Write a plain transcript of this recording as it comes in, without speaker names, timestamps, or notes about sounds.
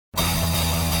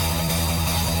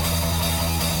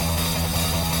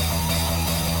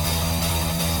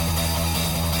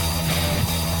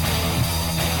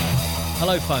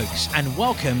Hello, folks, and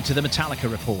welcome to the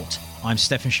Metallica Report. I'm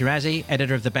Stefan Shirazi,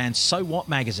 editor of the band So What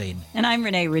magazine. And I'm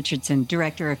Renee Richardson,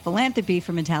 director of philanthropy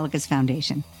for Metallica's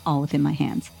foundation, all within my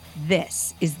hands.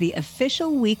 This is the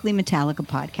official weekly Metallica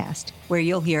podcast, where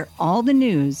you'll hear all the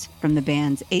news from the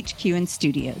band's HQ and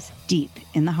studios deep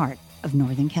in the heart of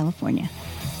Northern California.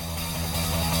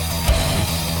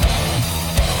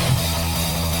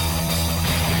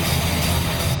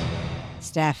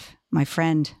 Steph, my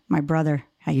friend, my brother,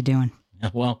 how you doing?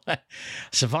 Well,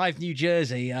 survived New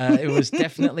Jersey. It was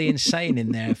definitely insane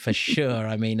in there for sure.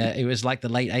 I mean, it was like the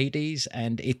late 80s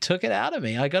and it took it out of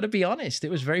me. I got to be honest.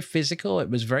 It was very physical. It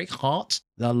was very hot.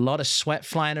 A lot of sweat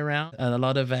flying around, a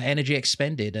lot of energy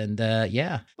expended. And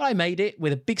but I made it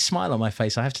with a big smile on my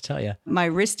face, I have to tell you. My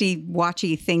wristy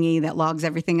watchy thingy that logs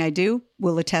everything I do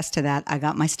will attest to that. I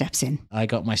got my steps in. I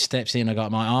got my steps in. I got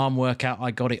my arm workout.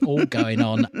 I got it all going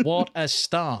on. What a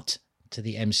start to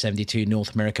the M72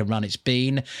 North America run it's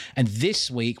been. And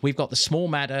this week, we've got the small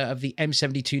matter of the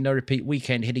M72 No Repeat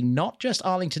weekend hitting not just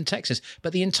Arlington, Texas,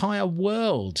 but the entire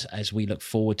world as we look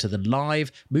forward to the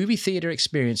live movie theater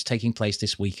experience taking place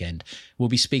this weekend. We'll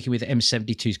be speaking with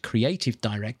M72's creative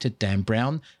director, Dan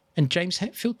Brown, and James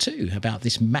Hetfield too, about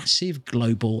this massive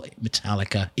global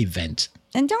Metallica event.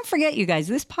 And don't forget, you guys,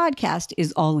 this podcast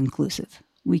is all-inclusive.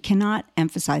 We cannot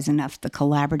emphasize enough the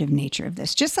collaborative nature of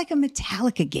this. Just like a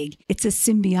Metallica gig, it's a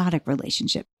symbiotic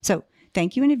relationship. So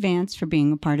thank you in advance for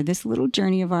being a part of this little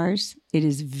journey of ours. It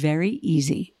is very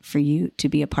easy for you to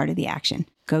be a part of the action.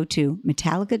 Go to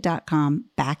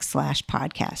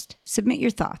Metallica.com/podcast. Submit your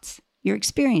thoughts, your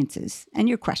experiences, and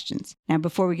your questions. Now,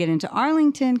 before we get into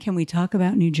Arlington, can we talk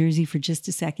about New Jersey for just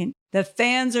a second? The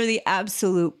fans are the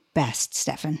absolute best,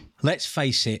 Stefan. Let's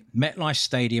face it, MetLife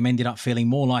Stadium ended up feeling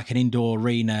more like an indoor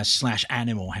arena /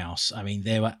 animal house. I mean,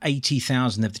 there were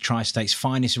 80,000 of the Tri-State's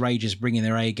finest ragers bringing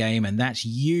their A game, and that's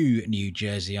you, New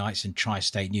Jerseyites and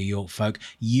Tri-State New York folk.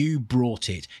 You brought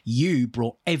it. You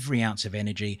brought every ounce of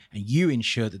energy, and you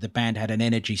ensured that the band had an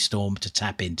energy storm to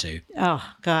tap into. Oh,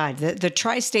 God, the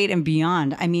Tri-State and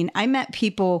beyond. I mean, I met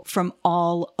people from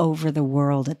all over the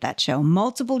world at that show,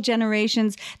 multiple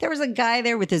generations. There was a guy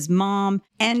there with his mom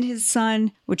and his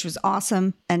son, which was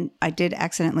awesome. And I did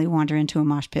accidentally wander into a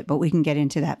mosh pit, but we can get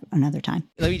into that another time.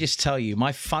 Let me just tell you,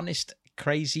 my funnest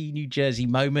crazy New Jersey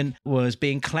moment was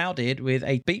being clouded with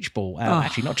a beach ball.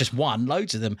 Actually, not just one,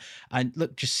 loads of them. And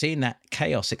look, just seeing that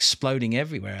chaos exploding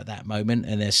everywhere at that moment.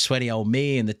 And there's sweaty old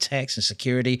me and the techs and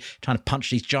security trying to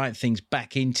punch these giant things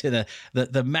back into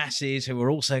the masses who were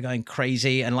also going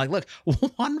crazy. And like, look,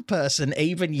 one person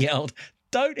even yelled,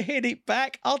 "Don't hit it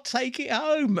back, I'll take it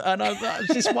home." And I was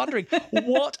just wondering,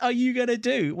 what are you going to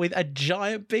do with a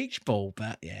giant beach ball?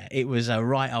 But yeah, it was a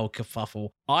right old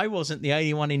kerfuffle. I wasn't the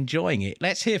only one enjoying it.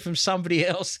 Let's hear from somebody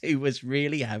else who was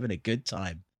really having a good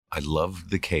time. I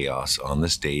love the chaos on the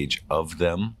stage of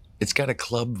them. It's got a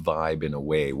club vibe in a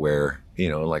way where,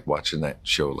 like watching that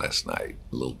show last night,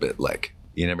 a little bit like,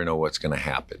 you never know what's going to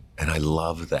happen. And I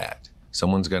love that.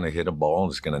 Someone's going to hit a ball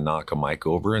and it's going to knock a mic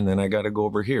over, and then I got to go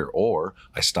over here. Or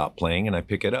I stop playing and I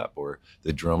pick it up. Or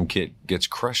the drum kit gets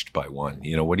crushed by one.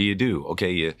 What do?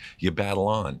 Okay, you battle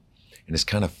on. And it's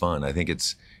kind of fun. I think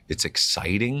it's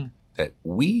exciting that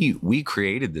we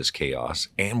created this chaos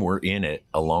and we're in it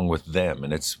along with them.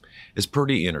 And it's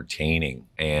pretty entertaining.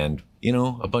 And,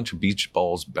 a bunch of beach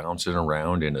balls bouncing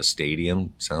around in a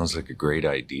stadium sounds like a great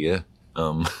idea.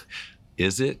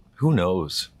 Is it? Who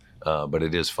knows? But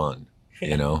it is fun.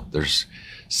 There's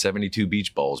 72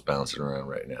 beach balls bouncing around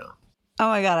right now. Oh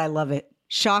my God, I love it.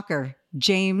 Shocker.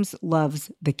 James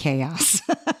loves the chaos.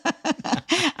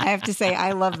 I have to say,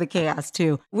 I love the chaos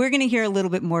too. We're going to hear a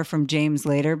little bit more from James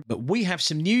later. But we have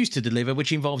some news to deliver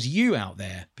which involves you out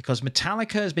there, because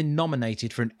Metallica has been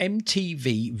nominated for an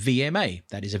MTV VMA,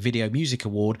 that is a Video Music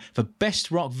Award, for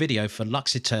Best Rock Video for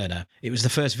Lux Eterna. It was the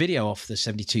first video off the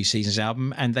 72 Seasons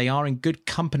album, and they are in good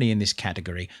company in this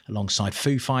category, alongside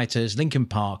Foo Fighters, Linkin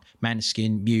Park,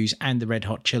 Maneskin, Muse, and the Red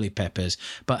Hot Chili Peppers.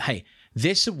 But hey,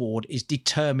 this award is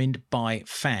determined by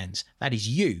fans. That is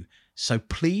you. So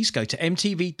please go to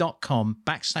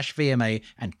mtv.com/VMA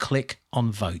and click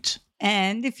on vote.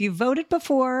 And if you voted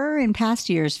before in past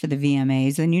years for the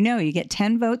VMAs, then you get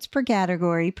 10 votes per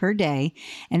category per day.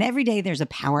 And every day there's a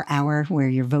power hour where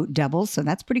your vote doubles. So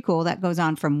that's pretty cool. That goes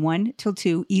on from 1 till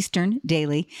 2 Eastern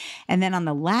daily. And then on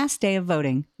the last day of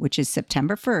voting, which is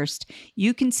September 1st,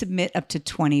 you can submit up to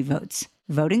 20 votes.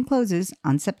 Voting closes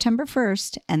on September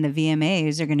 1st, and the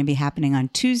VMAs are going to be happening on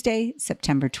Tuesday,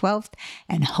 September 12th,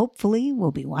 and hopefully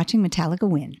we'll be watching Metallica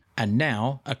win. And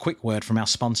now, a quick word from our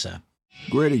sponsor.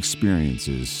 Great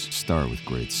experiences start with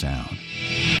great sound.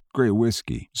 Great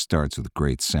whiskey starts with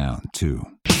great sound, too.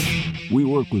 We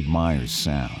work with Myers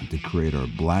Sound to create our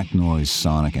black noise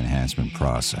sonic enhancement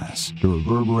process to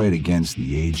reverberate against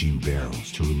the aging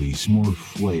barrels to release more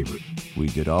flavor. We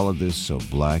did all of this so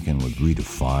Blacken would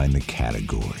redefine the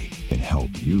category and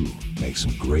help you make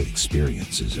some great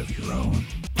experiences of your own.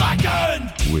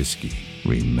 Blacken! Whiskey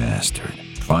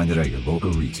Remastered. Find it at your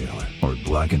local retailer or at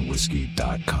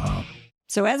blackenwhiskey.com.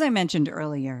 So as I mentioned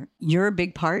earlier, you're a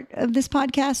big part of this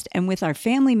podcast. And with our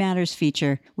Family Matters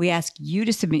feature, we ask you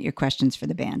to submit your questions for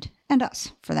the band, and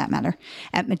us for that matter,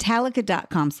 at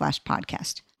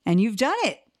metallica.com/podcast. And you've done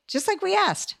it, just like we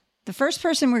asked. The first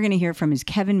person we're going to hear from is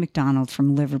Kevin McDonald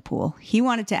from Liverpool. He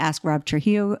wanted to ask Rob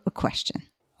Trujillo a question.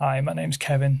 Hi, my name's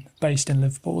Kevin, based in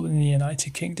Liverpool in the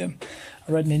United Kingdom.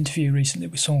 I read an interview recently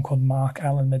with someone called Mark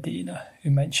Allen Medina,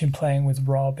 who mentioned playing with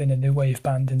Rob in a new wave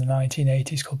band in the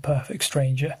 1980s called Perfect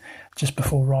Stranger, just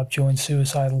before Rob joined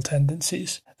Suicidal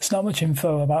Tendencies. There's not much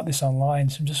info about this online,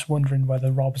 so I'm just wondering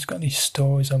whether Rob's got any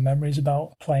stories or memories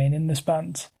about playing in this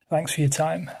band. Thanks for your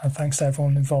time, and thanks to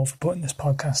everyone involved for putting this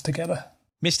podcast together.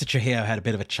 Mr. Trujillo had a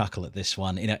bit of a chuckle at this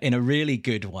one in a really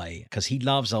good way because he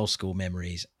loves old school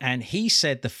memories. And he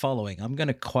said the following, I'm going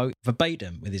to quote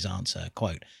verbatim with his answer,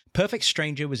 quote, "Perfect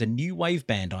Stranger was a new wave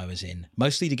band I was in,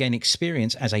 mostly to gain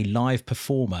experience as a live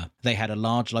performer. They had a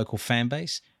large local fan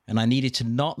base, and I needed to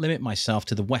not limit myself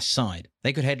to the West Side.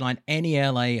 They could headline any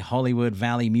LA, Hollywood,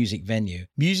 Valley music venue.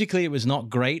 Musically, it was not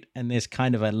great, and there's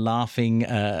kind of a laughing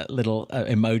little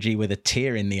emoji with a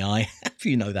tear in the eye, if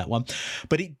you know that one.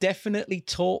 But it definitely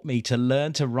taught me to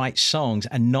learn to write songs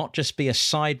and not just be a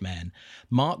sideman.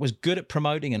 Mark was good at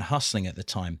promoting and hustling at the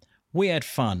time. We had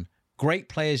fun. Great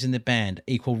players in the band,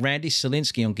 equal Randy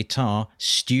Solinsky on guitar,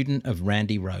 student of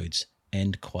Randy Rhoads,"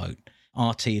 end quote.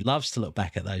 RT loves to look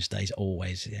back at those days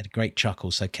always. He had a great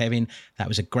chuckle. So, Kevin, that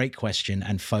was a great question.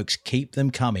 And folks, keep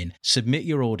them coming. Submit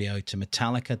your audio to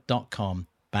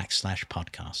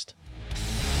metallica.com/podcast.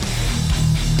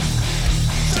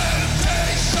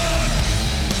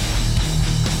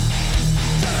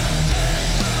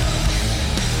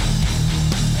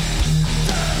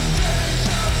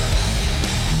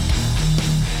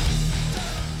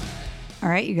 All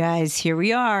right, you guys, here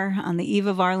we are on the eve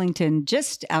of Arlington,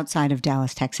 just outside of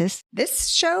Dallas, Texas. This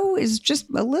show is just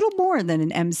a little more than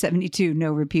an M72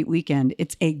 no repeat weekend.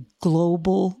 It's a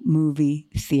global movie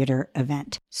theater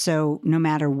event. So no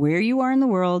matter where you are in the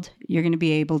world, you're going to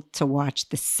be able to watch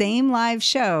the same live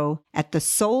show at the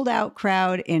sold out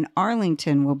crowd in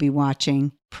Arlington will be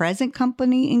watching, present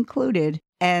company included.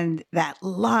 And that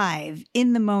live,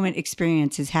 in-the-moment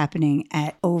experience is happening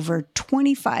at over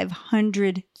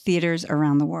 2,500 theaters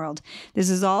around the world. This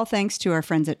is all thanks to our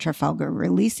friends at Trafalgar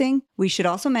Releasing. We should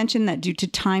also mention that due to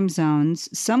time zones,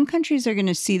 some countries are going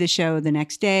to see the show the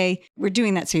next day. We're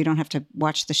doing that so you don't have to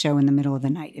watch the show in the middle of the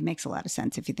night. It makes a lot of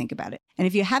sense if you think about it. And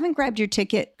if you haven't grabbed your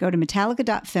ticket, go to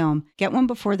metallica.film, get one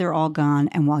before they're all gone.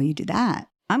 And while you do that,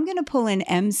 I'm going to pull in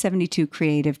M72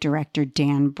 creative director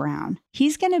Dan Brown.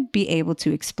 He's going to be able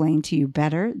to explain to you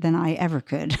better than I ever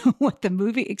could what the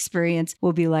movie experience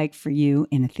will be like for you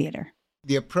in a theater.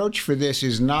 The approach for this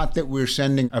is not that we're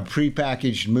sending a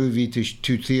prepackaged movie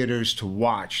to theaters to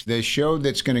watch. The show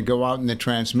that's going to go out in the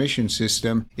transmission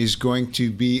system is going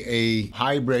to be a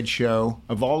hybrid show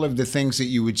of all of the things that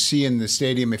you would see in the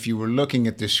stadium if you were looking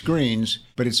at the screens,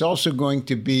 but it's also going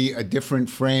to be a different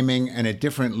framing and a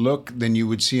different look than you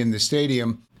would see in the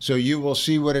stadium. So you will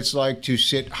see what it's like to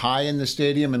sit high in the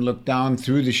stadium and look down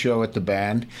through the show at the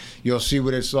band. You'll see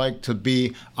what it's like to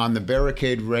be on the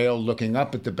barricade rail looking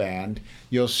up at the band.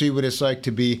 You'll see what it's like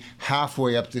to be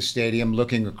halfway up the stadium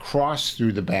looking across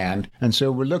through the band. And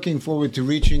so we're looking forward to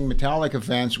reaching Metallica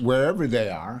fans wherever they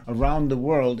are around the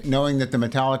world, knowing that the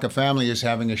Metallica family is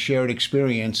having a shared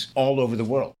experience all over the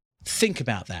world. Think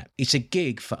about that. It's a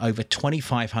gig for over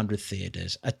 2,500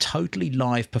 theatres, a totally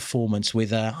live performance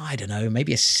with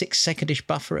maybe a 6-second-ish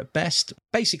buffer at best.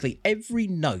 Basically, every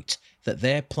note that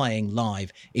they're playing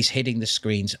live is hitting the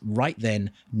screens right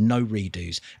then, no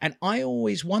redos. And I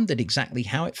always wondered exactly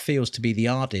how it feels to be the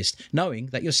artist, knowing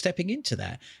that you're stepping into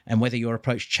that and whether your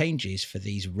approach changes for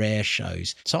these rare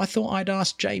shows. So I thought I'd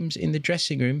ask James in the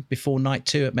dressing room before night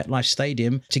 2 at MetLife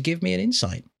Stadium to give me an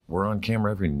insight. We're on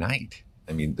camera every night.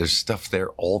 I mean, there's stuff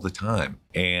there all the time.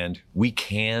 And we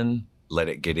can let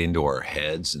it get into our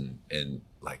heads and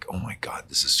like, oh my God,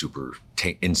 this is super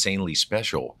insanely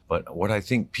special. But what I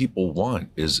think people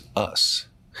want is us.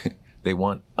 They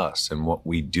want us and what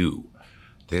we do.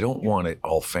 They don't want it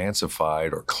all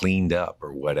fancified or cleaned up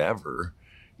or whatever.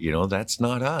 You know, that's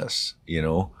not us. You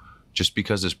know, just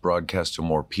because it's broadcast to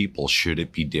more people, should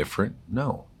it be different?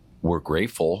 No. We're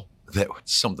grateful that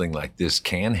something like this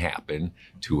can happen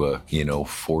to a,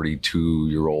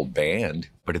 42-year-old band.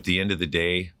 But at the end of the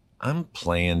day, I'm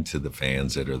playing to the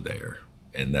fans that are there,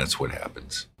 and that's what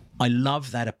happens. I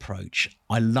love that approach.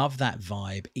 I love that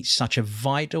vibe. It's such a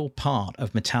vital part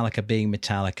of Metallica being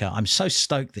Metallica. I'm so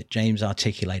stoked that James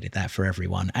articulated that for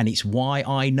everyone. And it's why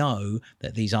I know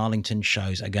that these Arlington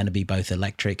shows are going to be both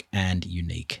electric and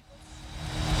unique.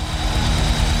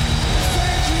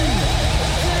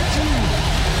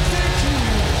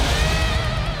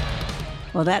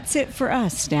 Well, that's it for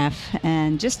us, Steph.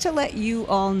 And just to let you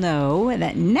all know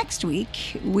that next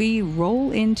week we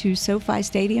roll into SoFi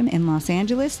Stadium in Los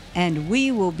Angeles, and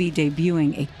we will be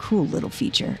debuting a cool little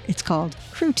feature. It's called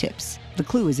Crew Tips. The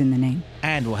clue is in the name.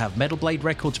 And we'll have Metal Blade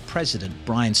Records president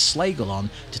Brian Slagle on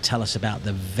to tell us about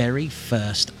the very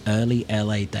first early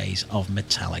LA days of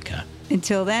Metallica.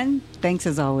 Until then, thanks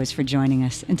as always for joining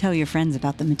us, and tell your friends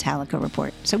about the Metallica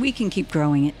Report so we can keep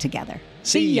growing it together.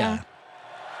 See ya.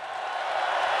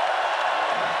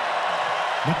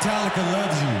 Metallica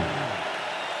loves you.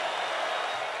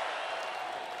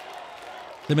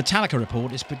 The Metallica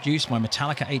Report is produced by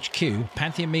Metallica HQ,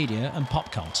 Pantheon Media, and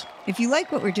Pop Cult. If you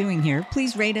like what we're doing here,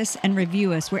 please rate us and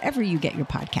review us wherever you get your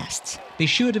podcasts. Be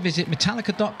sure to visit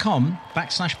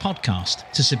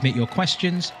metallica.com/podcast to submit your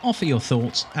questions, offer your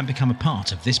thoughts, and become a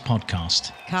part of this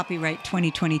podcast. Copyright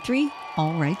 2023,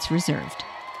 all rights reserved.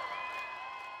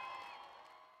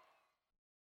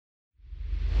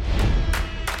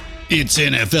 It's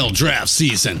NFL draft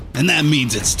season, and that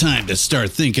means it's time to start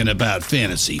thinking about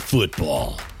fantasy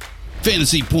football.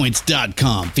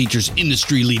 FantasyPoints.com features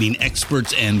industry-leading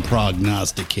experts and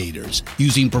prognosticators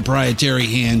using proprietary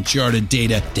hand-charted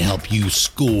data to help you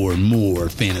score more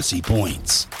fantasy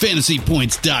points.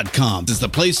 FantasyPoints.com is the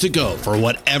place to go for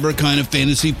whatever kind of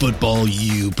fantasy football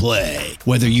you play.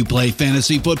 Whether you play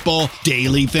fantasy football,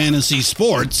 daily fantasy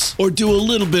sports, or do a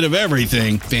little bit of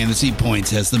everything, Fantasy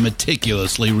Points has the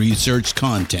meticulously researched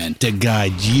content to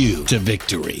guide you to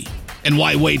victory. And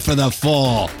why wait for the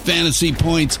fall? Fantasy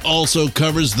Points also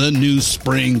covers the new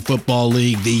spring football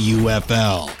league, the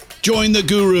UFL. Join the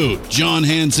guru, John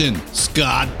Hansen,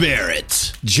 Scott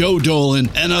Barrett, Joe Dolan,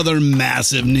 and other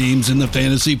massive names in the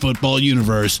fantasy football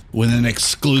universe with an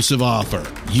exclusive offer.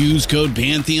 Use code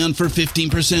Pantheon for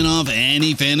 15% off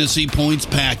any Fantasy Points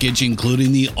package,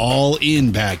 including the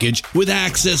all-in package, with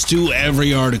access to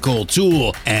every article,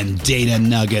 tool, and data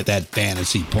nugget that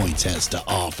Fantasy Points has to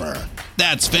offer.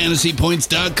 That's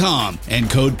FantasyPoints.com and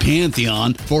code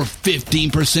Pantheon for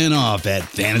 15% off at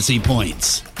Fantasy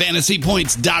Points.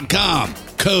 FantasyPoints.com,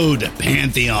 code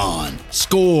Pantheon.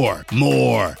 Score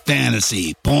more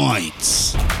fantasy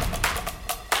points.